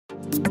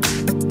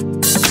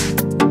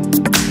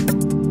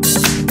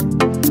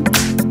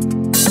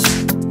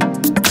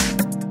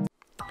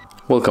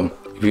Welcome.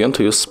 If you want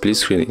to use split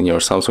screen in your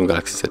Samsung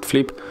Galaxy Z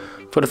Flip,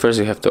 for the first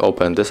you have to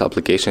open this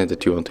application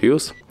that you want to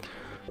use.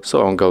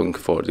 So I'm going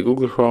for the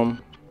Google Chrome,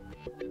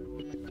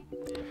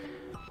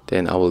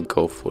 then I will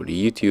go for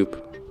the YouTube,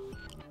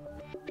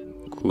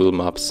 Google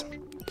Maps,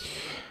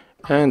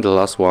 and the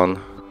last one,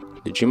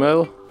 the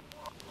Gmail.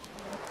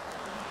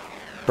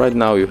 Right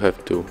now you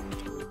have to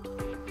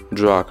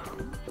drag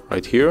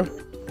right here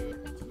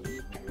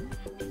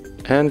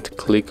and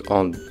click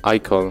on the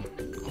icon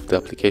of the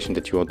application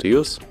that you want to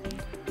use.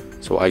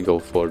 So I go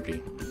for the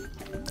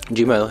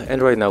Gmail,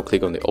 and right now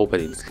click on the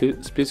open in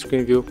split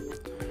screen view.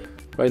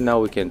 Right now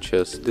we can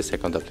choose the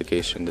second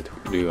application that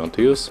we want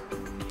to use,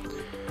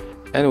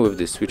 and with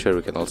this switcher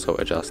we can also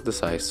adjust the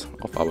size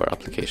of our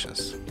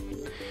applications.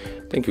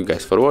 Thank you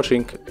guys for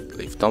watching.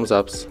 Leave thumbs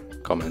ups,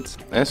 comments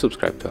and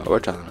subscribe to our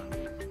channel.